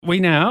we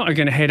now are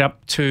going to head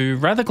up to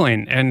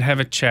Rutherglen and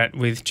have a chat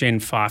with Jen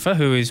Pfeiffer,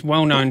 who is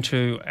well known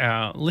to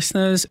our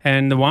listeners,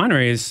 and the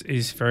winery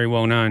is very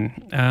well known.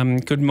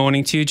 Good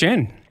morning to you,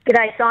 Jen.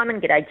 G'day,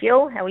 Simon. G'day,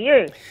 Jill. How are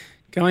you?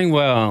 Going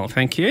well,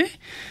 thank you.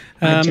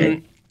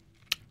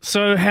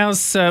 So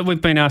how's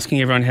we've been asking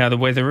everyone how the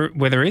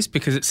weather is,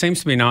 because it seems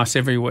to be nice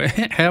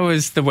everywhere. How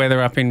is the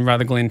weather up in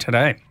Rutherglen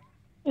today?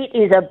 It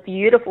is a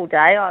beautiful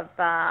day. I've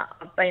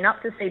been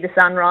up to see the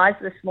sunrise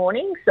this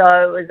morning, so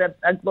it was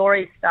a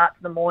glorious start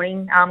to the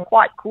morning.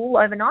 Quite cool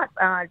overnight,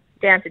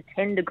 down to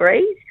 10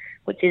 degrees,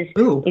 which is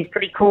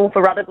pretty cool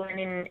for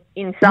Rutherglen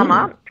in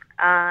summer,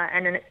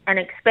 and an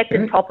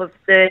expected top of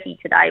 30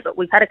 today. But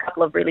we've had a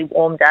couple of really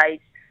warm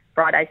days,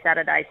 Friday,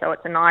 Saturday, so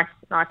it's a nice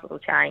little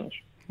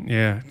change.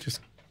 Yeah,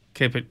 just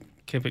keep it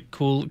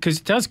cool, because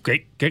it does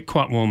get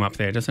quite warm up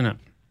there, doesn't it?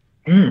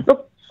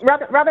 Look,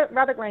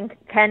 Rutherglen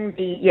can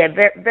be,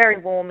 very, very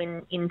warm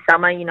in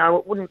summer. You know,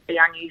 it wouldn't be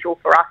unusual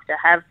for us to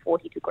have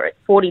 40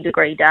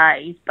 degree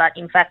days, but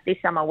in fact this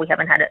summer we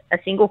haven't had a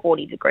single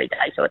 40 degree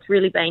day. So it's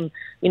really been,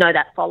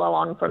 that follow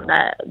on from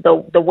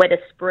the wetter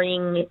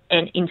spring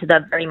and into the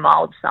very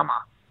mild summer.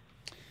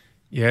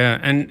 Yeah,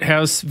 and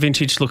how's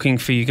vintage looking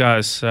for you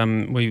guys?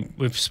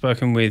 We've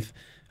spoken with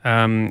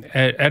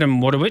Adam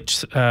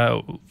Waterwich,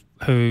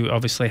 who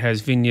obviously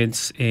has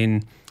vineyards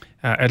in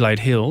Adelaide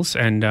Hills,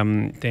 and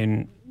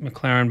then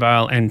McLaren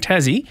Vale and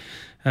Tassie,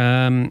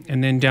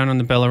 and then down on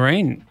the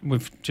Bellarine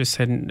we've just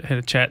had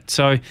a chat.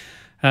 So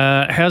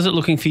how's it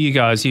looking for you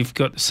guys? You've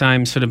got the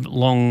same sort of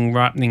long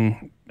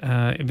ripening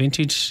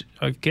vintage,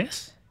 I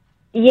guess?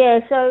 Yeah,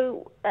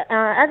 so as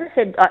I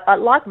said, I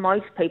like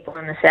most people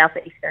in the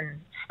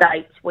southeastern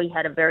states, we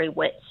had a very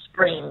wet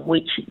spring,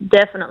 which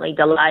definitely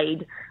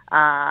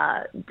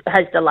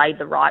has delayed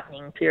the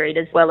ripening period,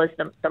 as well as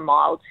the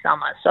mild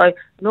summer. So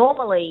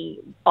normally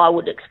I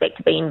would expect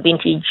to be in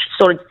vintage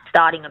sort of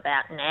starting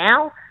about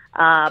now,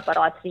 but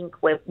I think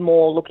we're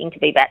more looking to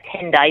be about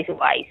 10 days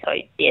away. So,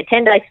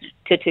 10 days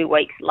to 2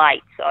 weeks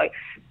late. So,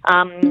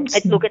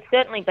 it's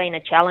certainly been a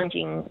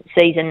challenging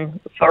season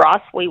for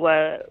us. We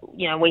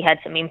had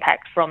some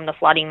impact from the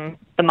flooding,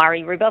 the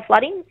Murray River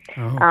flooding,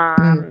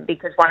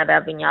 because one of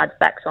our vineyards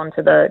backs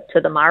onto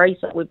the Murray.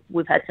 So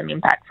we've had some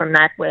impact from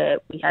that, where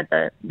we had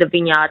the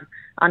vineyard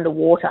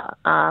underwater.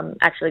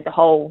 Actually, the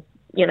whole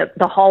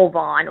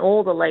vine,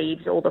 all the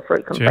leaves, all the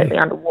fruit completely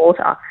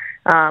underwater.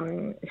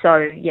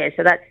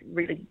 So that's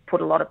really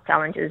put a lot of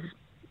challenges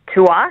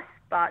to us,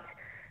 but.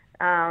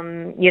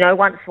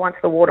 Once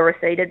the water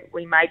receded,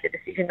 we made the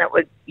decision that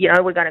we're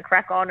going to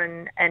crack on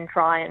and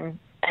try and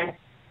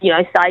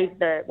save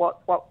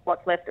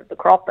what's left of the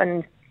crop,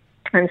 and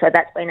so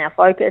that's been our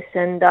focus.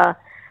 And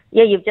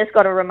you've just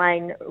got to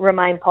remain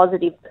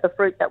positive. The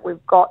fruit that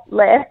we've got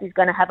left is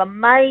going to have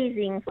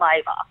amazing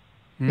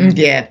flavour.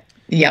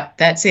 Yeah,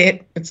 that's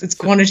it. It's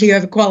quantity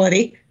over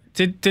quality.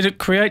 Did it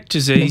create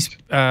disease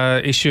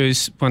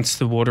issues once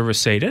the water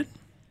receded?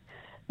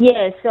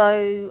 Yeah,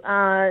 so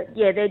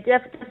there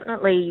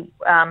definitely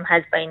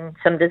has been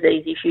some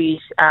disease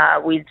issues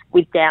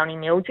with downy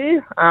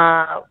mildew,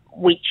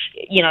 which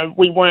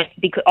we weren't,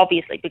 because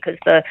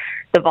the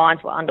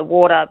vines were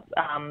underwater,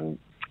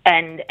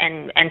 and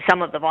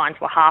some of the vines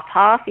were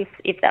half,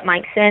 if that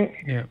makes sense.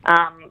 Yeah.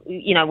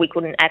 We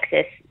couldn't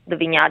access the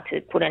vineyard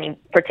to put any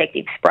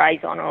protective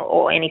sprays on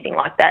or anything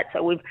like that.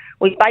 So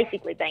we've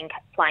basically been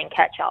playing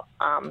catch up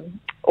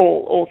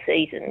all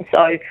season.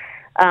 So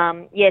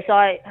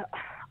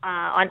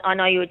I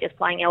know you were just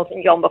playing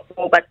Elton John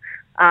before, but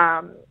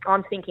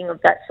I'm thinking of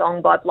that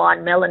song by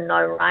Blind Melon, No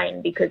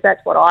Rain, because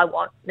that's what I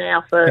want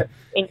now for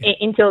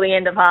until the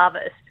end of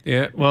harvest.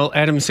 Yeah, well,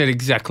 Adam said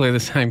exactly the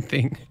same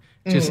thing.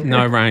 Just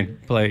no rain,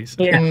 please.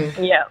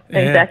 Yeah,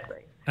 exactly.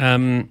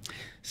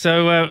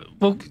 So,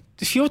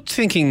 if you're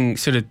thinking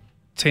sort of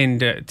 10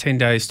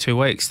 days, 2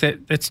 weeks,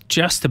 that's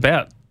just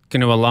about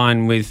going to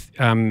align with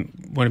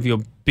one of your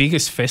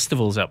biggest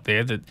festivals up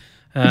there, the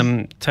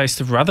Tastes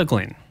of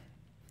Rutherglen.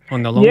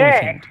 On the long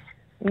weekend.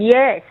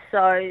 Yes. So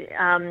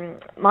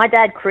my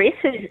dad, Chris,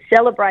 who's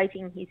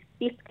celebrating his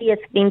 50th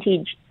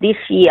vintage this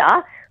year,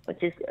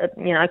 which is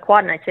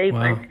quite an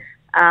achievement.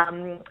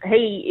 Wow.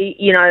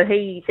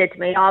 He said to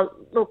me, "Oh,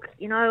 look,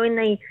 in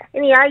the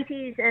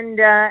 80s and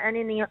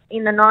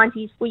in the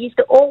 90s, we used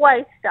to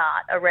always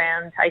start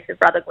around Taste of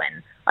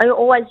Rutherglen. I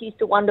always used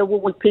to wonder,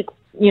 will we pick,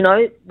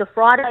 the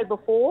Friday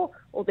before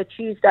or the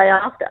Tuesday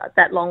after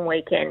that long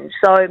weekend?"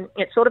 So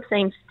it sort of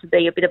seems to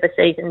be a bit of a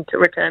season to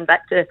return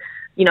back to,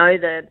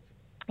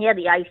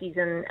 the 80s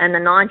and the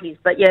 90s.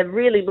 But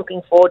really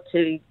looking forward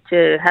to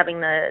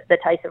having the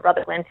Taste of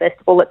Rutherglen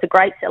Festival. It's a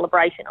great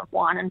celebration of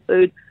wine and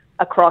food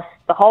across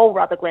the whole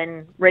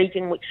Rutherglen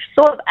region, which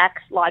sort of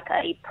acts like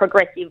a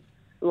progressive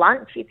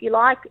lunch, if you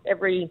like.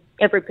 Every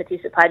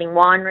participating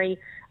winery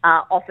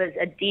offers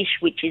a dish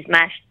which is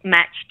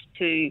matched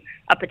to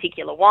a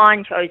particular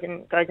wine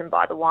chosen by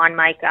the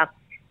winemaker,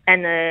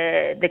 and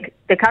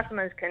the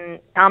customers can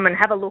come and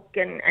have a look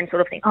and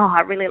sort of think, oh,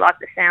 I really like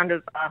the sound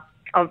of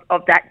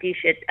that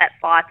dish at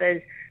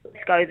Pfeiffer's.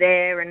 Let's go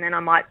there, and then I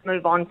might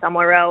move on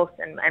somewhere else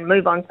and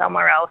move on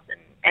somewhere else,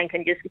 and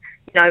can just,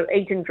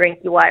 eat and drink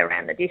your way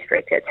around the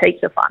district. It's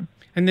heaps of fun.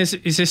 And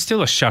is there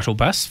still a shuttle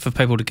bus for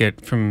people to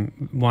get from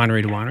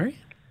winery to winery?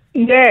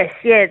 Yes,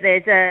 yeah.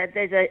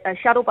 There's a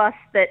shuttle bus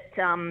that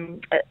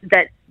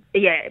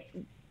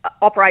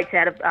operates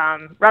out of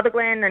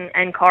Rutherglen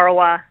and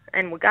Corowa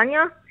and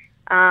Waganya,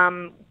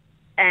 and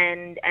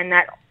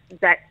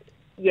that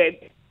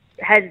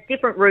has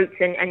different routes,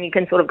 and you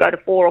can sort of go to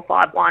 4 or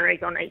 5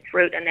 wineries on each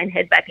route, and then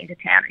head back into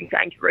town and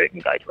change route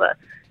and go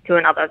to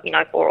another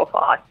 4 or 5.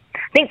 I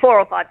think 4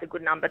 or 5 is a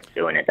good number to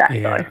do in a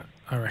day. Yeah,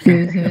 I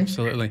reckon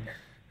absolutely.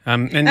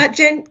 And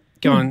Jen.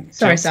 Go on.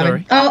 Sorry,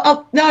 Simon.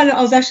 I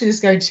was actually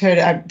just going to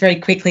turn very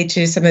quickly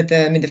to some of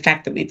the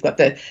fact that we've got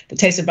the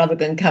Taste of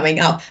Rutherglen coming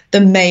up.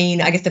 The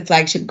main, I guess, the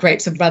flagship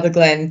grapes of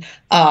Rutherglen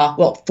are,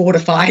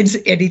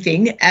 fortifieds,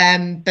 anything.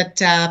 But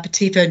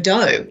Petit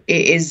Verdot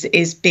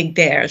is big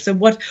there. So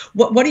what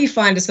do you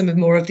find are some of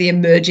more of the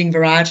emerging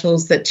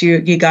varietals that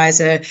you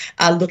guys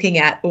are looking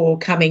at or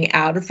coming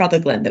out of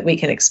Rutherglen that we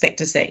can expect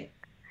to see?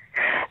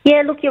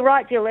 Yeah, look, you're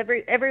right, Jill.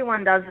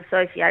 Everyone does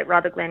associate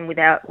Rutherglen with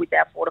our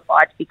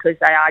fortifieds because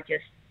they are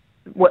just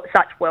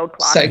such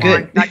world-class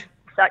wines,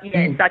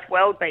 such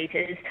world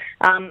beaters.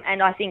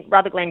 And I think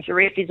Rutherglen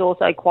durif is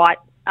also quite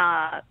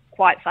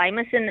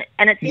famous, and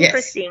it's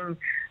interesting.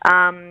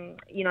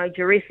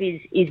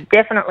 Durif is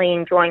definitely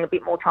enjoying a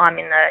bit more time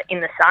in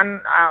the sun.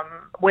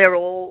 Where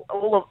all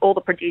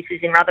the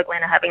producers in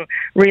Rutherglen are having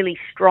really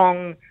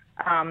strong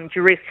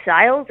durif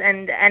sales,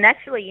 and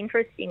actually,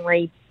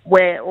 interestingly,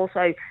 we're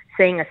also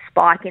seeing a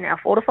spike in our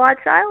fortified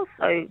sales,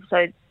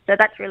 so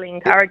that's really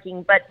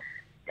encouraging. But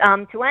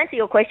to answer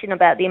your question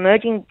about the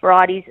emerging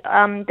varieties,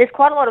 there's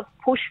quite a lot of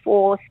push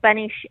for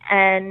Spanish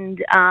and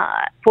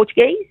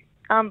Portuguese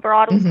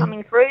varietals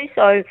coming through.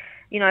 So,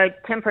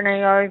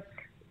 Tempranillo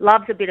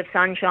loves a bit of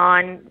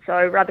sunshine,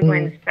 so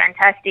Rutherglen's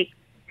fantastic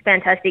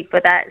for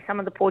that. Some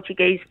of the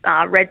Portuguese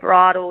red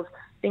varietals,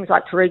 things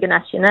like Touriga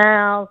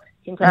Nacional,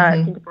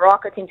 Tinta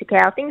Barroca, Tinta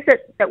Cao, things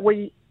that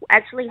we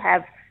actually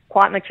have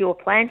quite mature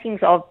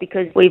plantings of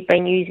because we've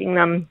been using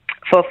them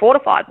for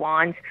fortified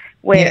wines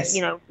where,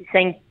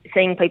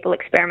 seeing people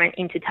experiment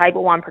into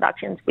table wine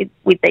productions with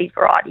these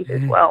varieties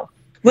as well.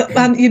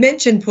 Well, you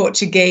mentioned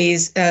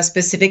Portuguese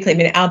specifically. I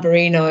mean,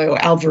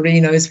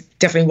 Albarino is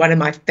definitely one of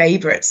my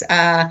favourites.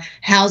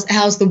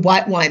 How's the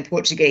white wine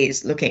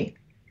Portuguese looking?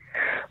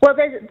 Well,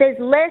 there's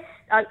less.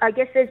 I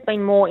guess there's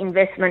been more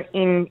investment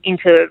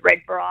into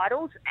red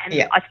varietals, and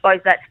I suppose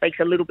that speaks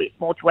a little bit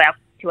more to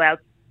our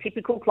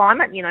typical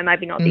climate.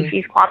 Maybe not this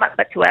year's climate,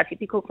 but to our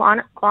typical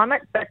climate.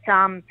 But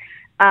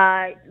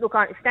look,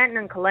 Stanton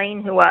and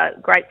Colleen, who are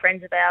great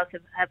friends of ours,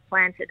 have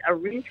planted a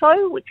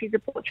Rinto, which is a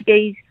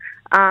Portuguese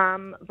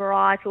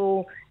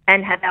varietal,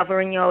 and have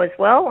Alvarinho as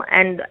well,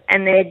 and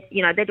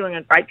they're doing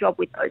a great job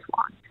with those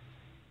wines.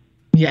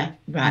 Yeah,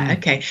 right,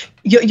 okay.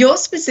 You're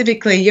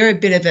a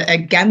bit of a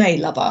Gamay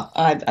lover,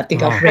 I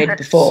think I've read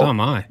before. So am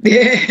I.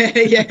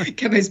 Yeah,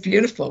 Gamay's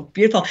beautiful.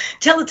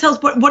 Tell us,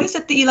 what is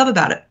it that you love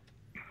about it?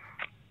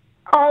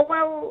 Oh,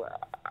 well,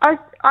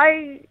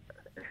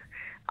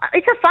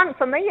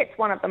 for me, it's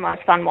one of the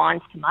most fun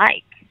wines to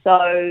make.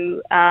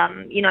 So,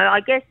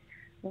 I guess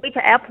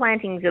our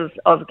plantings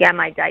of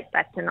Gamay date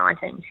back to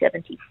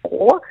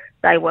 1974.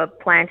 They were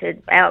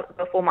planted out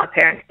before my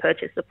parents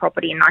purchased the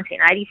property in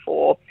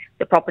 1984.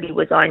 The property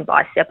was owned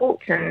by Seppelt,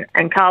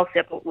 and Carl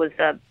Seppelt was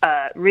a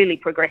really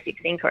progressive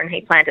thinker, and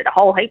he planted a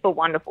whole heap of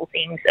wonderful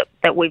things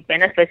that we've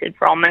benefited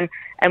from,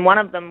 and one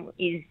of them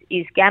is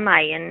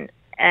Gamay, and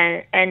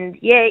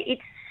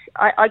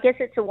I guess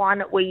it's a wine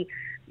that we,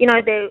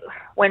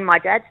 when my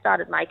dad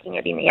started making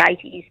it in the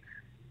 80s,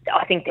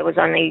 I think there was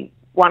only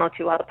 1 or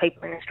 2 other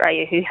people in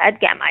Australia who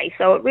had Gamay.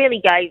 So it really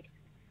gave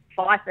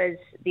Pfeiffers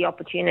the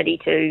opportunity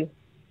to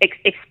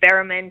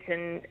experiment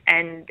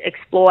and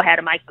explore how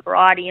to make the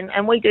variety.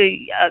 And we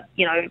do,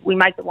 we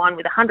make the wine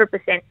with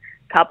 100%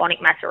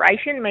 carbonic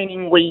maceration,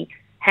 meaning we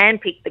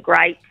handpick the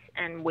grapes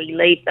and we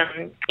leave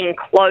them in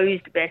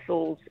closed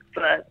vessels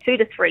for 2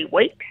 to 3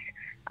 weeks,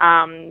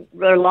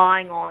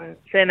 relying on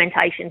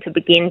fermentation to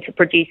begin to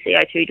produce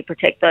CO2 to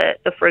protect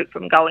the fruit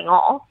from going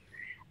off.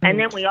 And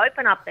then we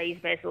open up these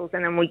vessels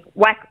and then we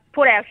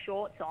put our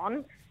shorts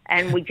on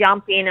and we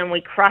jump in and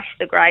we crush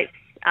the grapes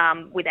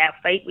with our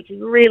feet, which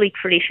is really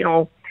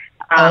traditional.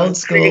 Old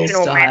school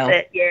style.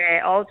 Method.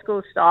 Yeah, old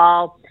school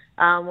style.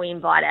 We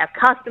invite our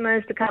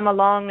customers to come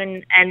along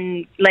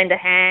and lend a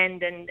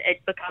hand, and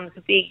it becomes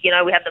a big,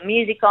 we have the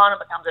music on, it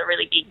becomes a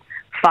really big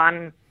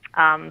fun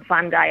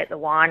day at the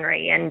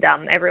winery, and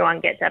everyone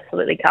gets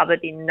absolutely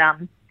covered in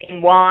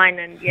wine,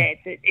 and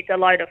it's a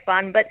load of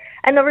fun.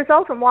 And the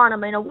resultant wine, I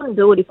mean, I wouldn't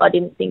do it if I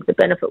didn't think the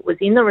benefit was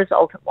in the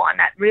resultant wine.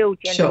 That real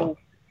gentle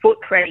foot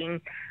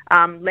treading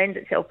lends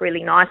itself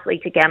really nicely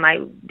to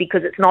Gamay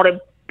because it's not a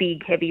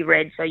big heavy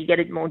red, so you get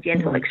a more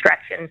gentle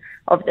extraction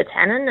of the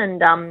tannin.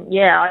 And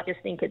I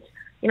just think it's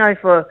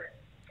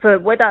for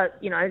weather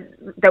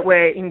that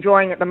we're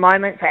enjoying at the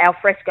moment, for our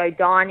fresco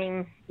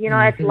dining,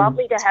 it's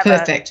lovely to have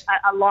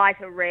a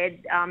lighter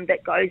red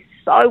that goes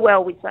so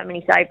well with so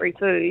many savoury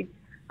foods.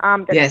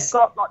 That's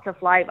got lots of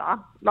flavour.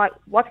 Like,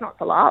 what's not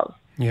to love?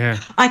 Yeah.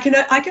 I can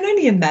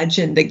only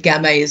imagine that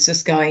Gamay is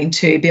just going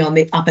to be on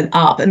the up and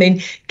up. I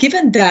mean,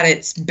 given that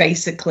it's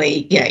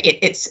basically,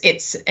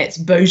 it's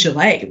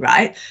Beaujolais,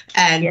 right?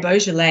 And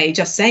Beaujolais,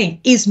 just saying,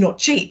 is not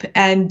cheap.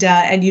 And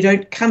you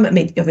don't come. I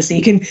mean, obviously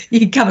you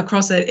can come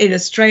across it in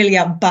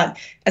Australia, but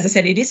as I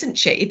said, it isn't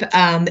cheap.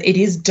 It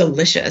is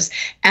delicious,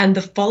 and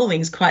the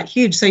following is quite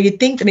huge. So you'd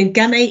think, I mean,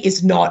 Gamay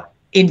is not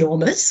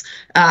enormous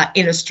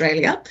in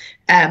Australia.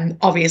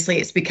 Obviously,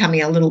 it's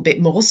becoming a little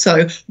bit more.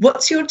 So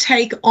what's your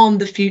take on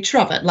the future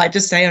of it? Like,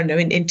 just say, I don't know,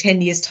 in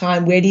 10 years'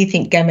 time, where do you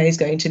think Gamay is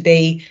going to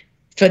be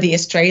for the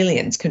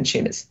Australians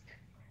consumers?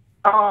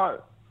 I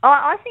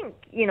think,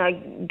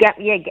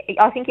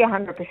 I think you're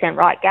 100%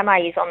 right.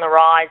 Gamay is on the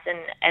rise,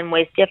 and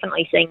we're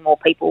definitely seeing more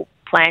people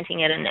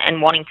planting it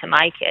and wanting to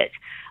make it.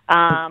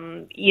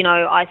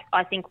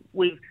 I think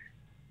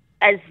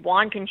as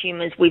wine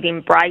consumers, we've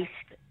embraced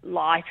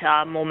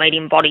lighter, more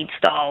medium-bodied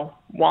style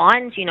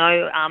wines.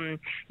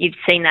 You've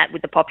seen that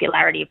with the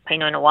popularity of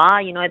Pinot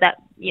Noir.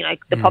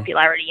 The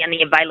popularity and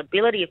the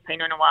availability of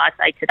Pinot Noir,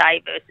 say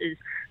today versus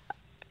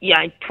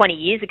 20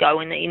 years ago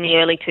in the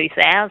early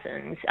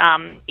 2000s,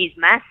 is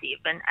massive,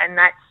 and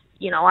that's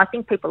I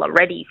think people are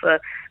ready for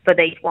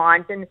these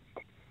wines, and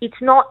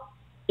it's not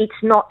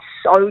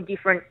so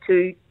different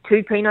to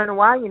Pinot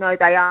Noir.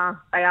 They are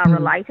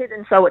related,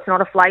 and so it's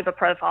not a flavour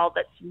profile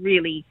that's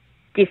really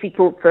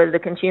difficult for the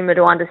consumer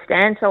to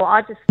understand. So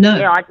I just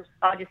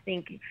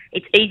think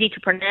it's easy to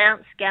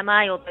pronounce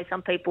Gamay, although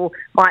some people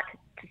might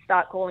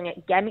start calling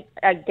it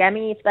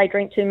Gamay if they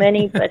drink too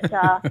many. But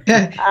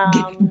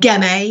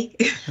Gamay.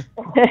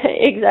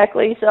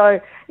 Exactly. So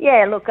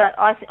look,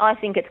 I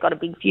think it's got a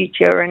big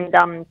future, and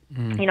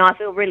I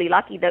feel really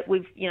lucky that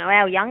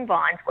our young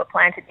vines were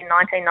planted in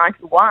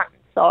 1991.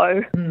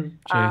 So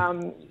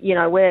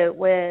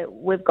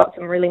we've got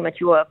some really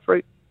mature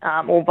fruit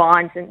or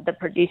vines that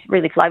produce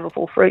really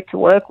flavourful fruit to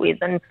work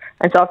with, and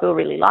so I feel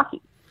really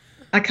lucky.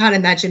 I can't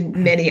imagine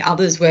many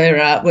others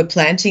were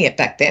planting it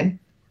back then.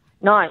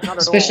 No, not at all.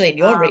 Especially in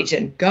your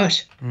region.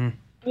 Gosh.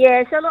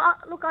 Yeah, so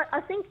look,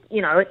 I think,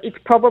 it's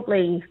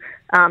probably,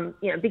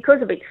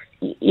 because of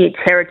its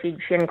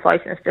heritage and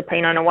closeness to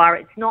Pinot Noir,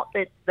 it's not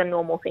the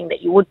normal thing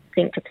that you would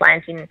think to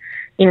plant in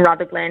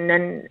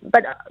Rutherglen.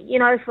 But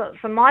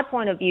from my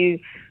point of view,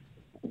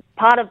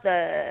 part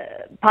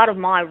of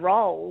my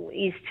role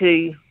is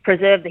to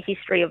preserve the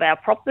history of our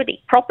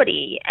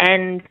property,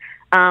 and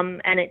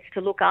it's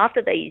to look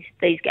after these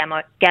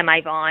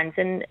Gamay vines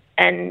and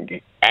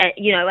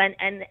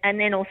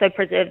then also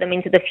preserve them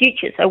into the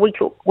future. So we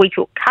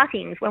took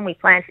cuttings when we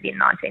planted in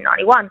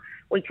 1991.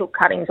 We took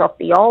cuttings off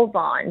the old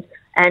vines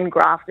and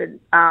grafted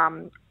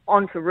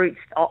onto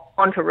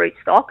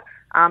rootstock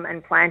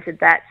and planted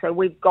that. So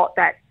we've got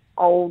that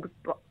old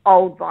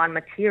vine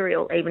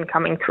material even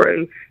coming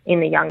through in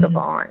the younger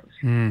vines.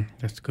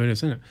 That's good,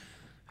 isn't it?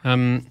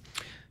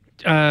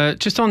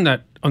 Just on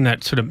that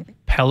sort of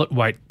palate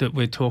weight that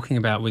we're talking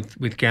about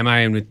with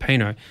Gamay and with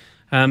Pinot,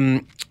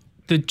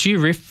 the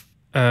durif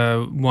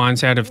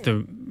wines out of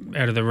the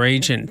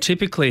region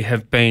typically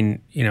have been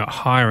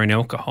higher in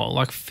alcohol,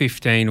 like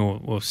 15 or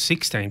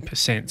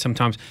 16%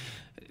 sometimes.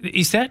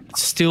 Is that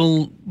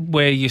still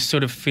where you're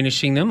sort of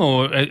finishing them,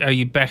 or are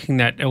you backing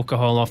that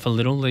alcohol off a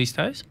little these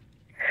days?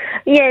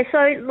 Yeah,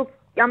 so look,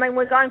 I mean,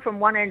 we're going from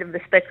one end of the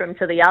spectrum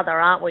to the other,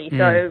 aren't we?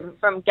 So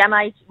from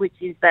Gamay, which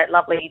is that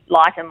lovely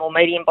lighter, more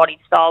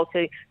medium-bodied style,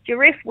 to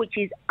durif, which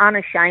is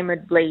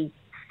unashamedly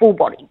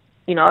full-bodied.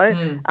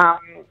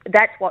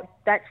 That's what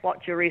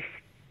durif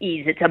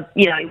is. It's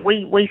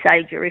we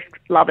say durif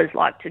lovers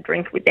like to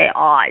drink with their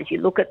eyes. You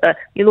look at a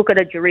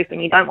durif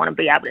and you don't want to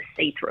be able to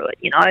see through it.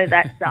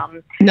 That's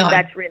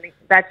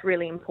that's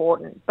really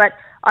important. But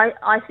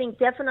I think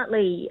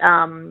definitely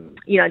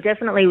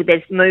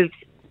there's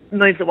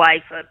moves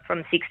away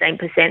from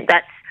 16%.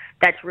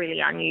 That's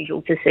really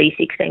unusual to see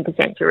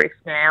 16% durifs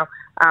now.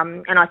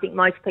 And I think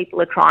most people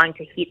are trying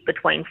to hit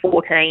between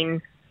 14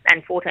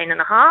 and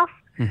 14.5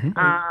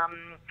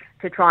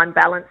 to try and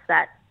balance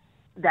that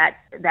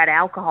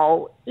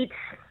alcohol. It's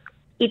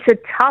a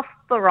tough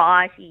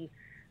variety.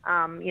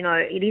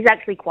 It is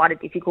actually quite a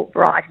difficult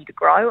variety to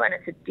grow, and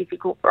it's a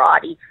difficult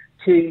variety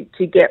to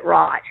get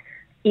right.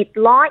 It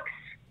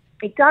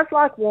does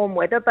like warm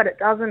weather, but it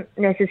doesn't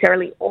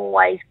necessarily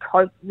always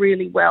cope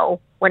really well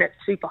when it's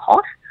super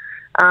hot,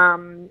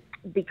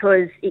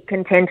 because it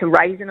can tend to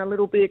raisin a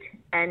little bit,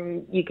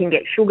 and you can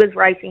get sugars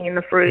racing in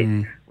the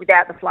fruit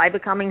without the flavour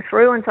coming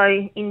through. And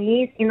so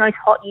in those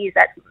hot years,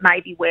 that's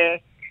maybe where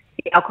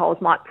the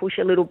alcohols might push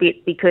a little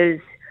bit, because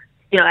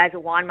as a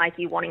winemaker,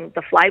 you're wanting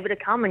the flavour to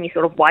come, and you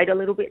sort of wait a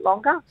little bit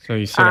longer. So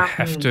you sort of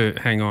have to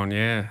hang on.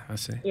 Yeah, I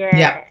see.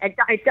 Yeah.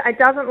 It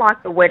doesn't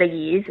like the wetter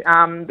years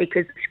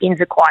because the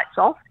skins are quite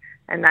soft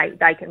and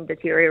they can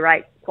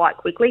deteriorate quite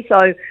quickly.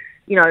 So,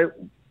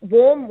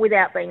 warm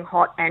without being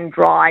hot and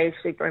dry is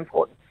super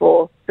important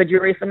for the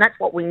durif, and that's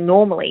what we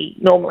normally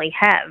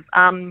have.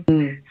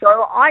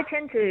 So I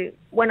tend to,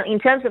 in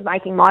terms of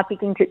making my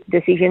picking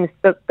decisions,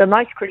 the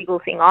most critical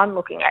thing I'm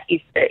looking at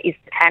is the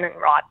tannin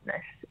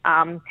ripeness.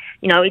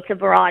 It's a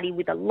variety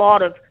with a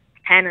lot of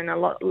tannin, a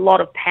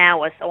lot of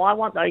power. So I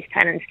want those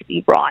tannins to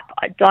be ripe.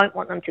 I don't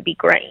want them to be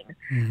green,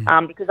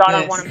 because I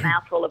don't want a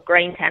mouthful of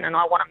green tannin.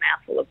 I want a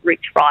mouthful of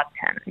rich, ripe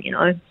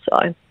tannin.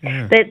 So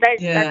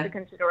that's a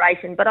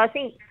consideration. But I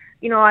think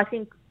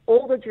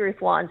all the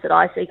durif wines that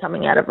I see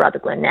coming out of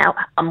Rutherglen now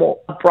are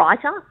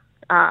brighter,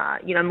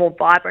 more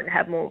vibrant,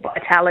 have more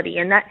vitality,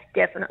 and that's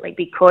definitely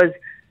because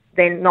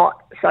they're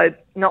not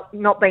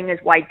being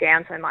as weighed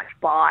down so much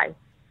by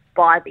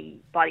the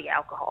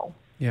alcohol.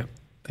 Yeah.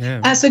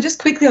 Yeah. So just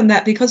quickly on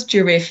that, because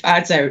durif,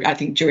 I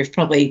think durif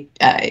probably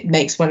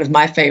makes one of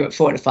my favourite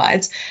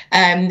fortifieds.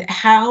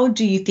 How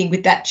do you think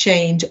with that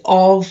change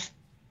of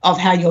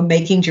how you're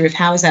making durif,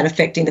 how is that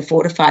affecting the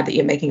fortified that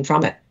you're making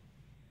from it?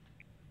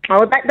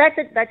 Oh,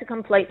 that's a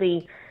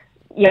completely,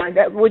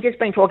 we've just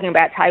been talking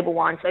about table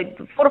wine. So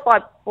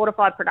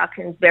fortified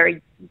production is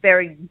very,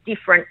 very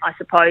different, I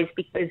suppose,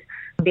 because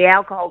the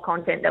alcohol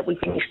content that we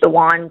finish the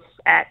wines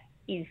at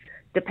is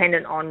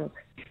dependent on,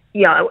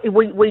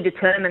 we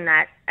determine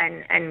that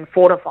and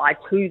fortify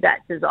to that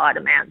desired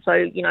amount. So,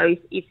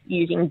 if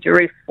using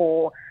durif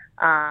for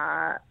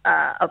a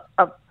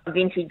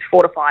vintage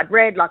fortified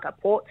red, like a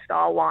port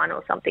style wine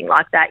or something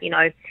like that,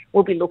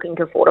 we'll be looking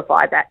to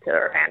fortify that to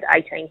around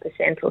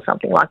 18% or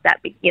something like that,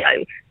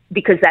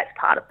 because that's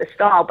part of the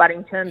style. But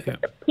in terms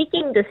of the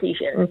picking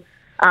decision,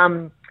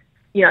 from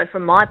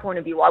my point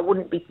of view, I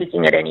wouldn't be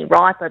picking it any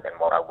riper than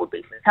what I would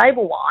be for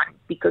table wine,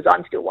 because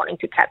I'm still wanting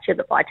to capture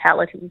the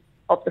vitality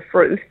of the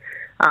fruit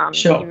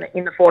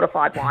in the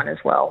fortified wine as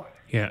well.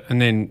 Yeah,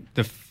 and then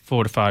the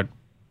fortifying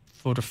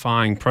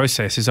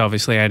process is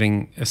obviously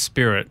adding a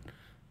spirit,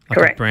 like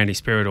Correct. a brandy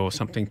spirit or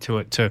something to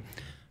it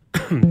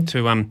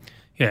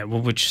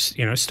which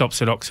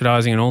stops it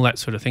oxidizing and all that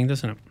sort of thing,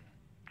 doesn't it?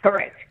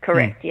 Correct.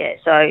 Yeah.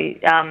 So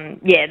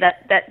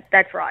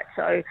that's right.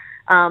 So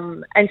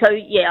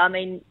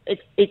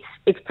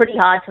it's pretty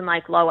hard to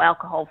make low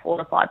alcohol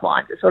fortified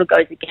wines. It sort of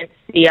goes against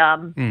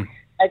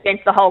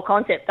the whole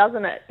concept,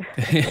 doesn't it?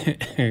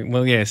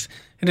 Well, yes.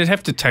 And it'd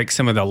have to take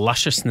some of the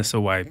lusciousness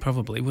away,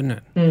 probably, wouldn't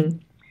it? Mm.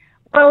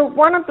 Well,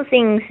 one of the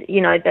things,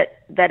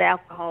 that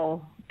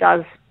alcohol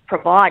does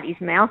provide is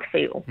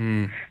mouthfeel.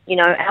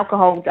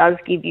 Alcohol does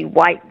give you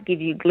weight,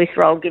 give you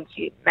glycerol, gives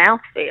you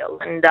mouthfeel.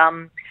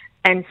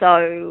 And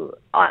so,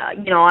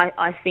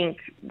 I think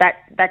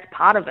that's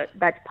part of it.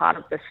 That's part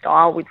of the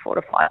style with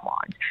fortified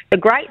wines. The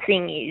great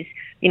thing is,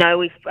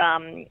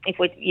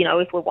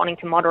 if we're wanting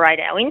to moderate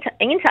our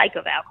intake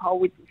of alcohol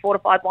with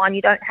fortified wine,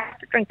 you don't have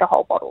to drink the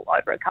whole bottle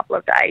over a couple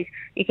of days.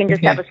 You can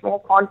just have a small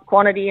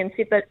quantity and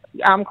sip it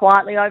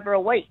quietly over a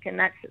week, and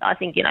I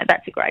think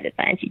that's a great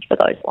advantage for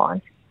those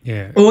wines.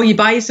 Yeah. Or you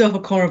buy yourself a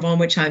Coravon,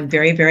 which I'm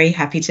very, very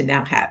happy to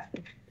now have.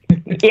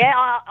 Yeah,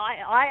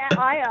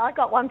 I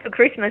got one for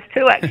Christmas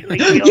too, actually.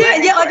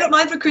 I got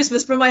mine for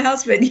Christmas from my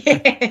husband.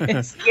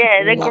 Yes.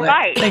 Yeah, they're Love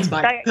great. It. Thanks,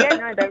 Mike.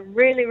 They're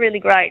really, really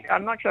great.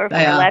 I'm not sure if we're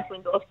allowed to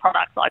endorse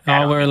products like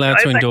that. Oh, we're allowed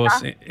to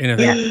endorse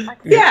anything.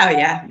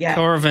 Yeah.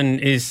 Coravon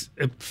is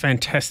a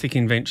fantastic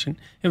invention.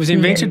 It was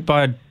invented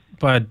by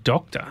a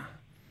doctor.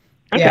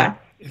 Okay. Yeah.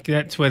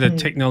 That's where the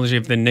technology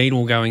of the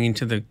needle going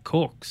into the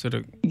cork sort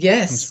of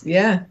Yes,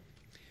 yeah.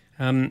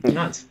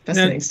 It's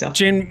fascinating stuff.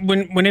 Jen,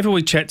 whenever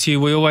we chat to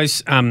you, we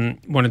always want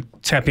to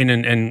tap in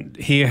and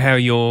hear how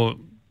your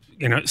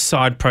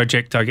side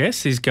project, I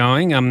guess, is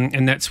going,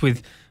 and that's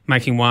with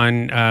making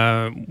wine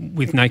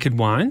with Naked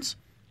Wines.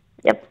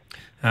 Yep.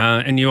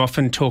 And you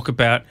often talk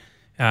about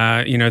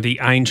the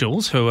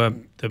angels, who are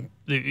the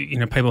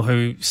people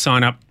who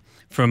sign up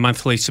for a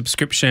monthly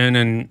subscription,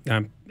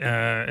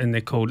 and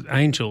they're called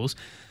angels,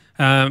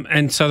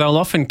 and so they'll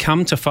often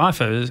come to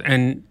Pfeiffer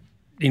and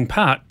in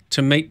part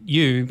to meet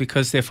you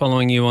because they're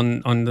following you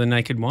on the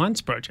Naked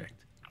Wines project.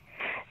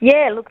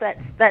 Yeah, look,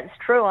 that's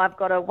true. I've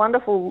got a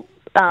wonderful,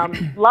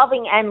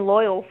 loving and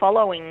loyal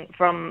following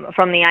from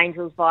the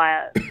angels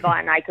via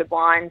Naked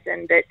Wines,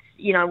 and it's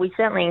we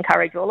certainly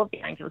encourage all of the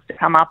angels to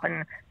come up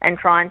and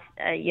try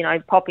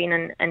and pop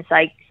in and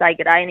say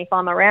good day. And if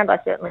I'm around, I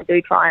certainly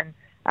do try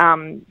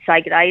and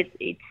say good day.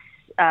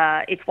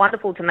 It's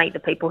wonderful to meet the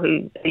people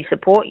who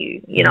support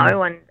you,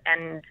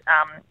 and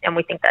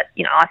we think that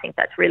I think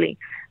that's really,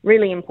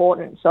 really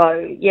important. So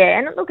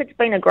and look,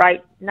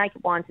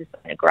 Naked Wines has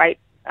been a great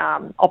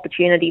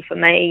opportunity for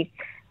me.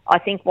 I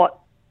think what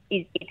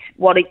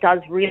it does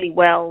really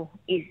well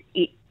is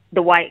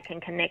the way it can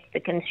connect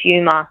the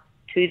consumer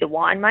to the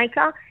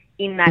winemaker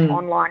in that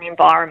online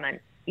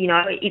environment.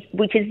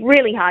 Which is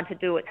really hard to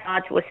do. It's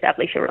hard to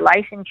establish a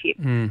relationship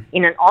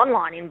in an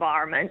online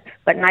environment,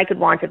 but Naked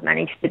Wines have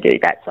managed to do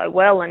that so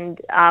well. And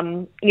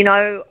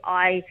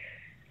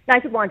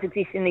Naked Wines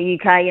exists in the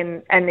UK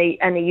and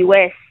the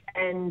US.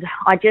 And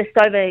I just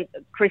over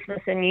Christmas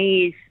and New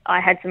Year's,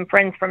 I had some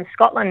friends from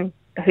Scotland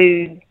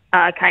who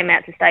came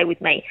out to stay with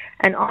me,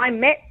 and I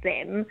met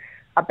them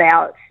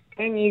about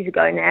 10 years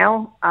ago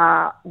now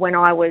when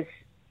I was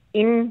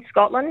in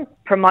Scotland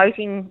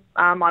promoting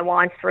my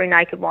wines through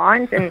Naked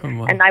Wines, and,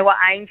 Wow. and they were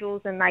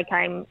angels, and they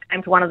came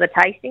to one of the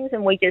tastings,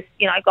 and we just,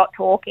 got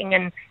talking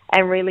and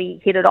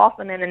really hit it off.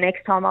 And then the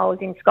next time I was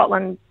in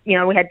Scotland,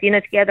 we had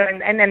dinner together,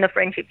 and then the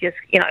friendship just,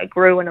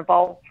 grew and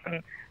evolved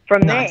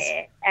from Nice.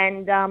 there.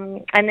 And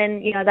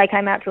then, they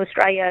came out to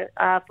Australia,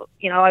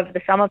 over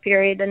the summer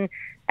period and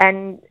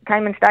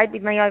came and stayed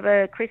with me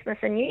over Christmas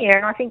and New Year.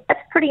 And I think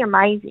that's pretty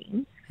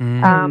amazing.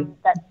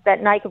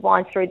 That Naked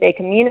Wines through their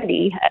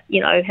community,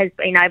 has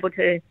been able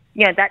to,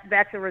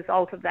 that's a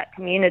result of that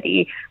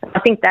community. I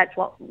think that's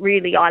what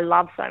really I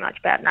love so much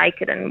about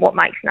Naked and what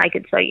makes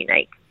Naked so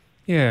unique.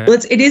 Yeah. Well,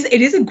 it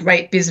is a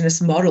great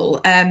business model.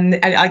 And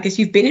I guess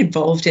you've been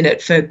involved in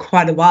it for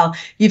quite a while.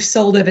 You've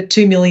sold over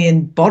 2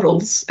 million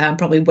bottles,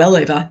 probably well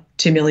over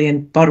 2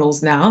 million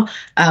bottles now,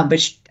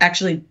 which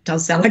actually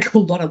does sound like a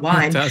lot of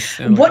wine. It does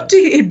sound like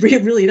It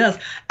really does.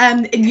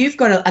 And you've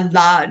got a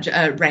large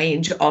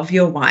range of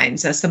your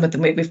wines. Some of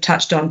them we've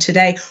touched on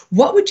today.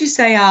 What would you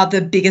say are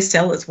the biggest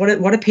sellers? What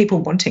are people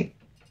wanting?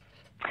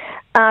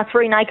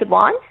 Through Naked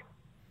Wines?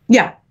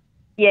 Yeah.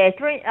 Yeah,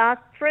 through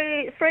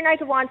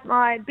Naked Wines,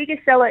 my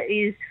biggest seller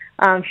is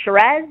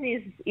Shiraz.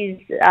 Is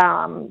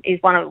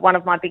one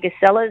of my biggest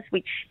sellers.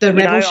 Which the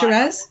Rebel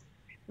Shiraz.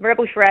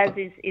 Rebel Shiraz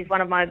is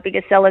one of my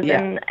biggest sellers,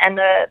 Yeah. and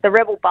the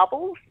Rebel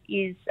Bubbles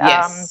is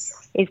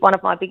Yes. is one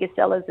of my biggest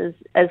sellers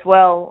as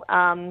well.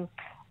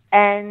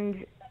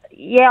 And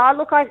yeah,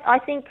 I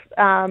think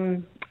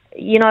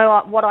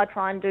what I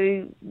try and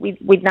do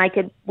with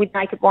Naked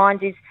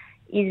Wines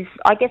is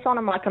I guess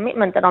honour my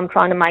commitment that I'm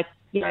trying to make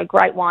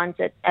great wines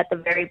at the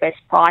very best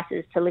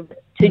prices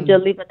to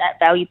deliver that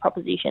value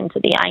proposition to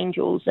the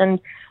angels,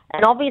 and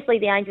obviously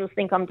the angels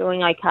think I'm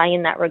doing okay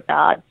in that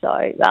regard.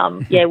 So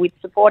with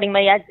supporting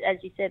me, as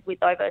you said,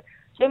 with over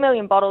 2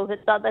 million bottles,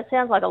 that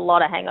sounds like a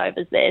lot of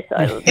hangovers there.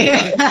 So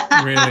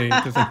Really,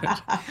 doesn't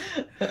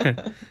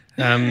it?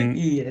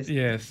 Yes.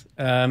 Yes.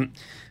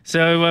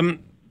 So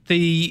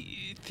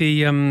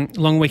the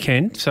long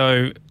weekend.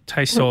 So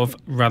Tastes of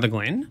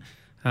Rutherglen.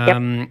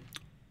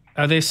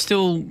 Are there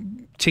still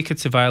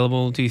tickets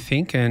available, do you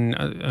think? And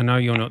I know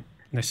you're not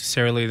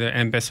necessarily the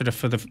ambassador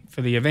for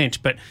the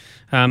event, but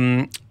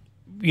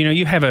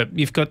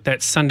you've got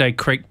that Sunday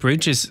Creek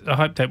Bridge. I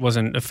hope that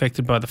wasn't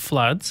affected by the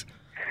floods.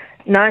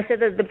 No, so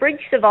the bridge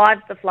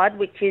survived the flood,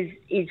 which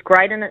is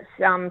great, and it's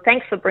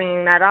thanks for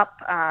bringing that up,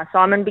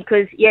 Simon,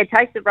 because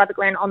Taste of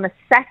Rutherglen on the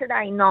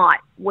Saturday night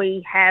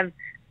we have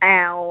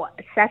our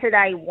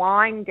Saturday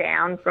wine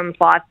down from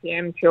 5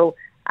 p.m. till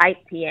 8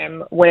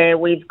 p.m. where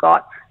we've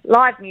got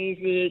live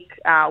music,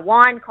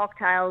 wine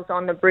cocktails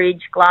on the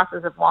bridge,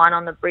 glasses of wine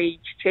on the bridge,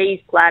 cheese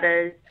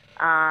platters,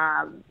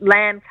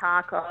 lamb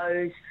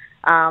tacos,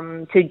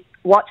 to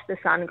watch the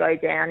sun go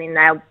down in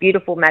our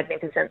beautiful,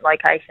 magnificent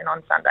location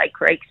on Sunday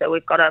Creek. So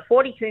we've got a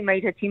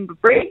 42-metre timber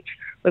bridge.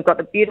 We've got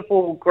the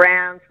beautiful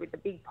grounds with the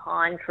big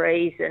pine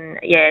trees, and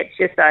it's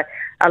just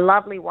a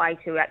lovely way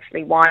to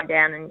actually wind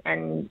down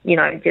and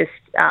just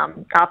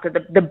after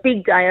the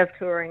big day of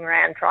touring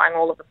around, trying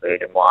all of the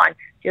food and wine,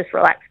 just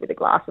relax with a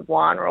glass of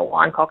wine or a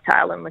wine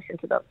cocktail and listen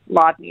to the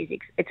live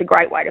music. It's a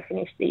great way to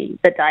finish the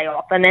day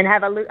off, and then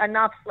have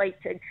enough sleep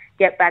to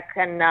get back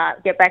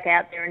out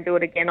there and do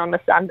it again on the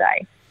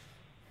Sunday.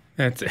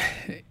 It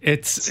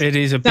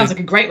is Sounds like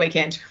a great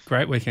weekend.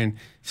 Great weekend.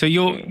 So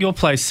your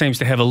place seems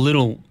to have a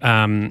little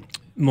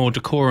more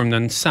decorum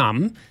than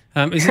some.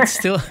 Is it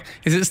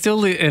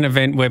still an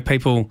event where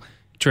people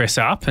dress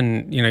up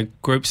and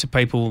groups of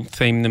people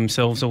theme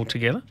themselves all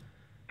together?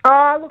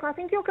 Oh, look, I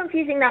think you're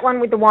confusing that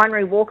one with the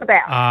winery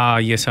walkabout. Ah,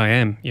 yes, I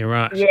am. You're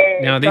right. Yeah.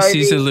 Now this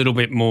is a little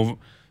bit more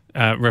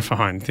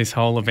refined. This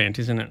whole event,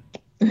 isn't it?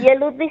 Yeah,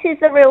 look, this is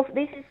the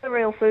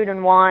real food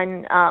and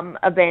wine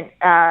event.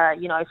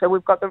 So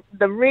we've got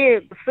the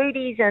real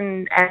foodies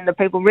and the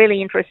people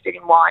really interested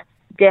in wine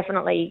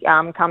definitely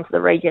come to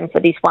the region for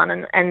this one.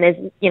 And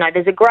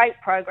there's a great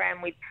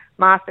program with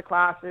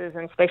masterclasses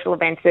and special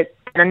events at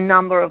a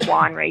number of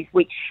wineries,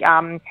 which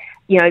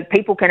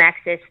people can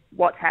access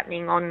what's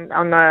happening on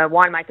the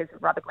Winemakers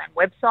of Rutherglen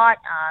website.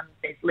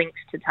 There's links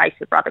to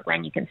Taste of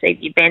Rutherglen. You can see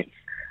the events.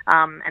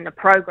 And the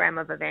program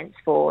of events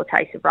for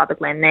Taste of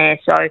Rutherglen there.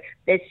 So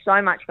there's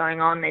so much going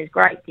on. There's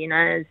great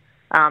dinners.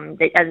 As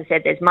I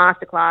said, there's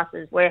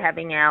masterclasses. We're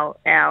having our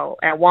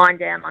wine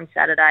down on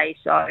Saturday.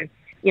 So,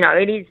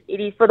 it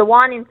is for the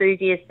wine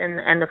enthusiast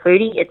and the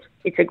foodie.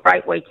 It's a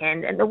great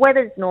weekend. And the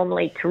weather's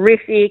normally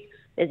terrific.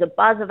 There's a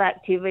buzz of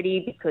activity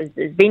because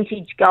there's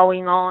vintage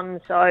going on.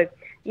 So,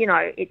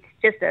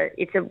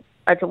 it's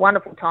a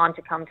wonderful time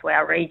to come to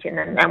our region.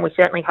 And we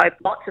certainly hope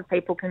lots of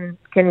people can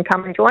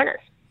come and join us.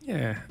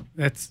 Yeah,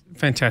 that's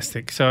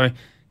fantastic. So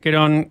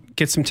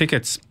get some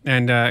tickets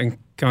and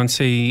go and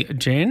see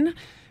Jen.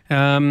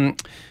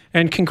 And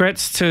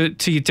congrats to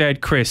your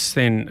dad, Chris,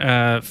 then.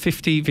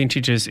 50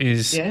 vintages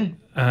is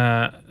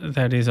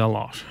that is a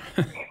lot.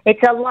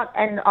 It's a lot,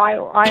 and I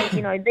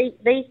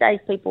these days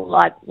people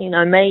like,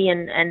 me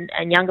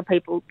and younger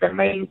people than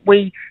me,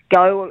 we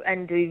go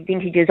and do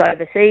vintages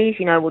overseas.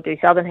 We'll do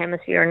Southern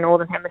Hemisphere and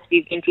Northern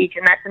Hemisphere vintage,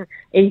 and that's an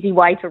easy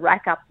way to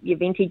rack up your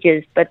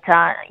vintages. But,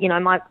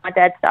 my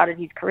dad started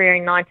his career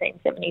in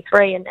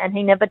 1973, and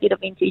he never did a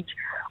vintage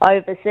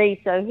overseas.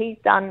 So he's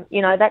done,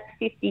 that's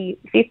 50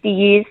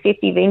 years,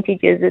 50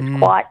 vintages. It's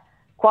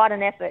quite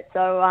an effort.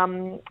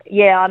 So,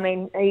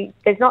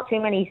 there's not too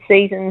many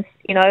seasons,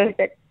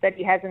 that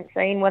he hasn't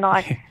seen. When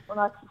I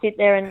sit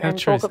there and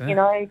talk,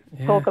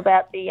 talk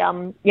about the,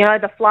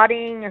 the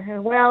flooding, and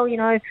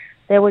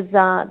there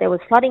was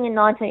flooding in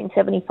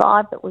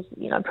 1975 that was,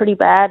 pretty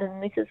bad,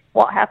 and this is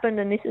what happened,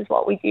 and this is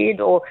what we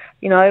did. Or,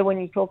 when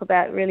you talk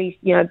about really,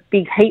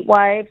 big heat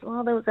waves,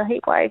 there was a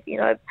heat wave,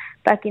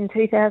 back in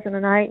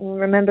 2008, and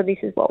remember, this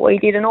is what we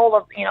did, and all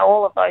of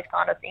those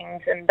kind of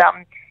things. And,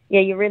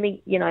 you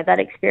really, that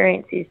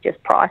experience is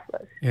just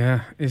priceless.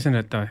 Yeah, isn't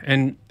it though?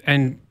 And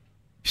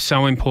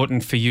so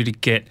important for you to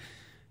get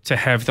to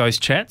have those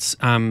chats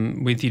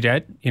with your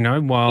dad,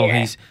 while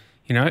he's,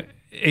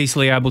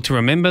 easily able to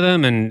remember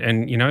them and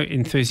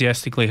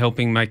enthusiastically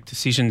helping make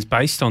decisions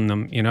based on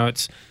them.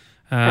 It's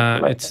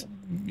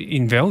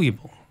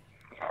invaluable.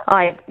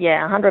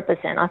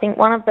 100%. I think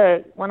one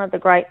of the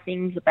great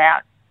things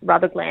about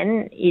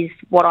Rutherglen is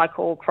what I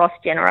call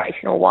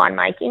cross-generational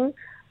winemaking.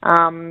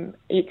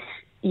 It's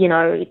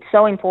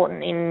so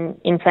important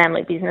in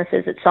family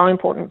businesses. It's so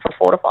important for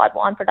fortified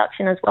wine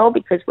production as well,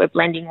 because we're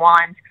blending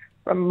wines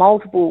from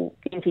multiple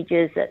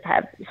vintages that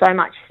have so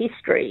much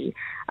history.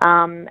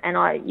 And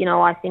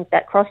I think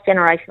that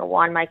cross-generational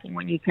winemaking,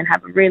 when you can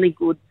have a really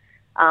good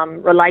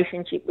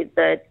relationship with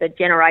the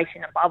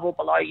generation above or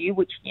below you,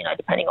 which,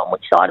 depending on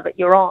which side of it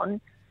you're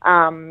on,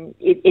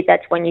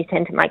 that's when you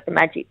tend to make the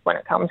magic when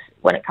it comes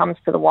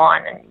to the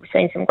wine. And we've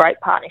seen some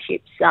great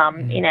partnerships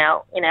in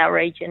our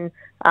region,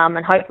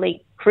 and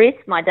hopefully Chris,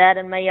 my dad,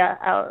 and me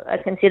are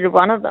considered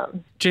one of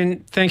them.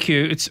 Jen, thank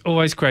you. It's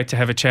always great to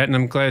have a chat, and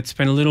I'm glad it's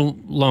been a little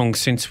long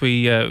since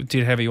we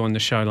did have you on the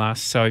show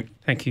last. So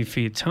thank you for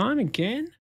your time again.